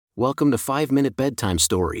Welcome to 5-Minute Bedtime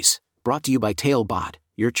Stories, brought to you by Talebot,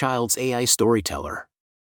 your child's AI storyteller.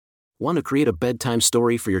 Want to create a bedtime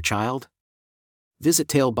story for your child? Visit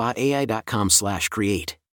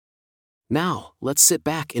talebotai.com/create. Now, let's sit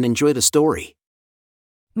back and enjoy the story.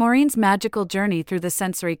 Maureen's Magical Journey Through the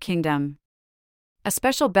Sensory Kingdom. A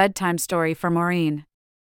special bedtime story for Maureen.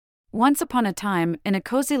 Once upon a time, in a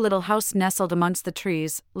cozy little house nestled amongst the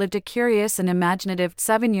trees, lived a curious and imaginative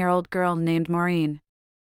 7-year-old girl named Maureen.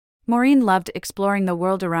 Maureen loved exploring the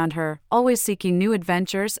world around her, always seeking new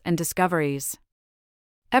adventures and discoveries.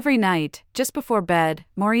 Every night, just before bed,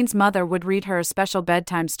 Maureen's mother would read her a special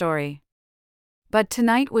bedtime story. But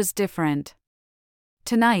tonight was different.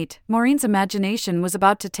 Tonight, Maureen's imagination was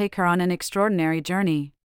about to take her on an extraordinary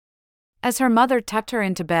journey. As her mother tucked her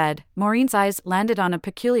into bed, Maureen's eyes landed on a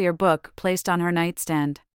peculiar book placed on her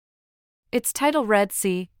nightstand. Its title read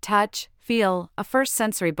See, Touch, Feel, a First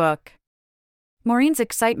Sensory Book. Maureen's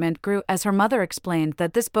excitement grew as her mother explained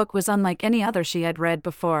that this book was unlike any other she had read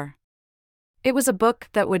before. It was a book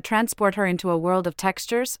that would transport her into a world of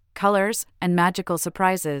textures, colors, and magical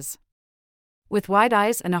surprises. With wide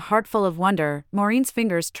eyes and a heart full of wonder, Maureen's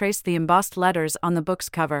fingers traced the embossed letters on the book's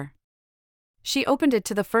cover. She opened it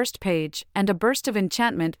to the first page, and a burst of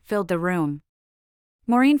enchantment filled the room.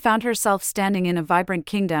 Maureen found herself standing in a vibrant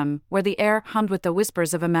kingdom, where the air hummed with the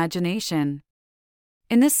whispers of imagination.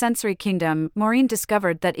 In this sensory kingdom, Maureen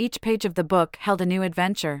discovered that each page of the book held a new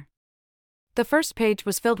adventure. The first page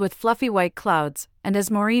was filled with fluffy white clouds, and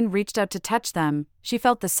as Maureen reached out to touch them, she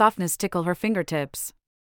felt the softness tickle her fingertips.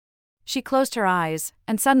 She closed her eyes,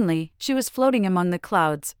 and suddenly, she was floating among the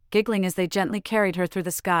clouds, giggling as they gently carried her through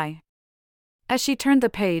the sky. As she turned the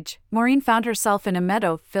page, Maureen found herself in a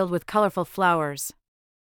meadow filled with colorful flowers.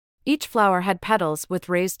 Each flower had petals with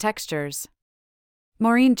raised textures.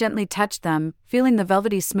 Maureen gently touched them, feeling the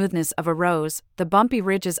velvety smoothness of a rose, the bumpy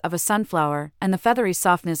ridges of a sunflower, and the feathery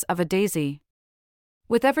softness of a daisy.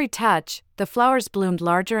 With every touch, the flowers bloomed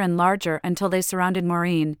larger and larger until they surrounded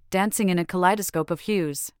Maureen, dancing in a kaleidoscope of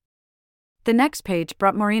hues. The next page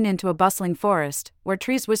brought Maureen into a bustling forest, where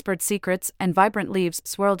trees whispered secrets and vibrant leaves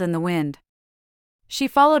swirled in the wind. She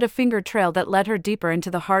followed a finger trail that led her deeper into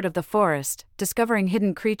the heart of the forest, discovering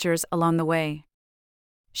hidden creatures along the way.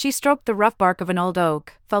 She stroked the rough bark of an old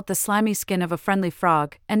oak, felt the slimy skin of a friendly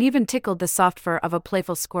frog, and even tickled the soft fur of a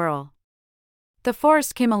playful squirrel. The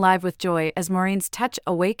forest came alive with joy as Maureen's touch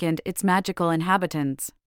awakened its magical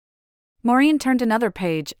inhabitants. Maureen turned another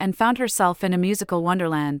page and found herself in a musical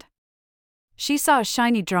wonderland. She saw a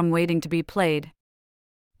shiny drum waiting to be played.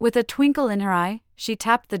 With a twinkle in her eye, she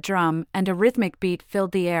tapped the drum, and a rhythmic beat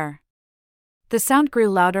filled the air. The sound grew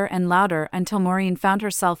louder and louder until Maureen found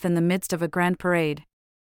herself in the midst of a grand parade.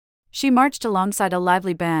 She marched alongside a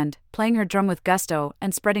lively band, playing her drum with gusto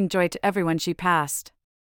and spreading joy to everyone she passed.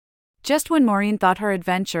 Just when Maureen thought her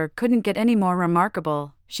adventure couldn't get any more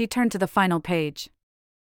remarkable, she turned to the final page.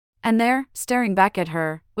 And there, staring back at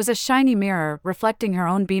her, was a shiny mirror reflecting her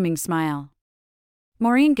own beaming smile.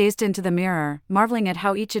 Maureen gazed into the mirror, marveling at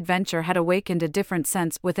how each adventure had awakened a different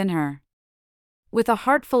sense within her. With a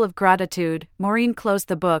heart full of gratitude, Maureen closed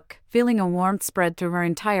the book, feeling a warmth spread through her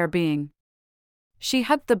entire being. She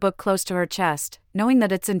hugged the book close to her chest, knowing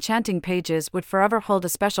that its enchanting pages would forever hold a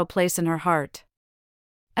special place in her heart.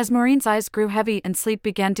 As Maureen's eyes grew heavy and sleep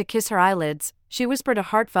began to kiss her eyelids, she whispered a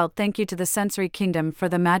heartfelt thank you to the sensory kingdom for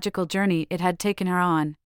the magical journey it had taken her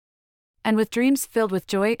on. And with dreams filled with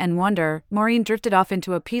joy and wonder, Maureen drifted off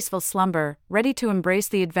into a peaceful slumber, ready to embrace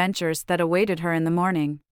the adventures that awaited her in the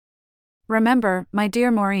morning. Remember, my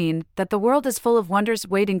dear Maureen, that the world is full of wonders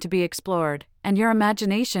waiting to be explored, and your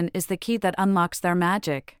imagination is the key that unlocks their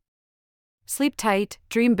magic. Sleep tight,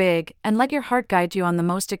 dream big, and let your heart guide you on the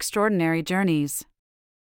most extraordinary journeys.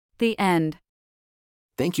 The end.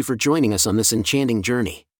 Thank you for joining us on this enchanting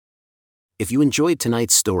journey. If you enjoyed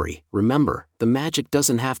tonight's story, remember, the magic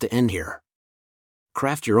doesn't have to end here.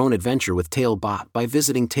 Craft your own adventure with Talebot by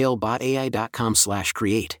visiting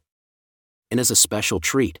talebotai.com/create. And as a special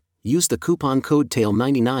treat, use the coupon code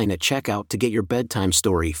TALE99 at checkout to get your bedtime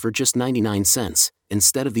story for just 99 cents,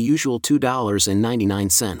 instead of the usual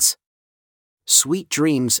 $2.99. Sweet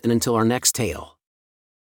dreams, and until our next tale.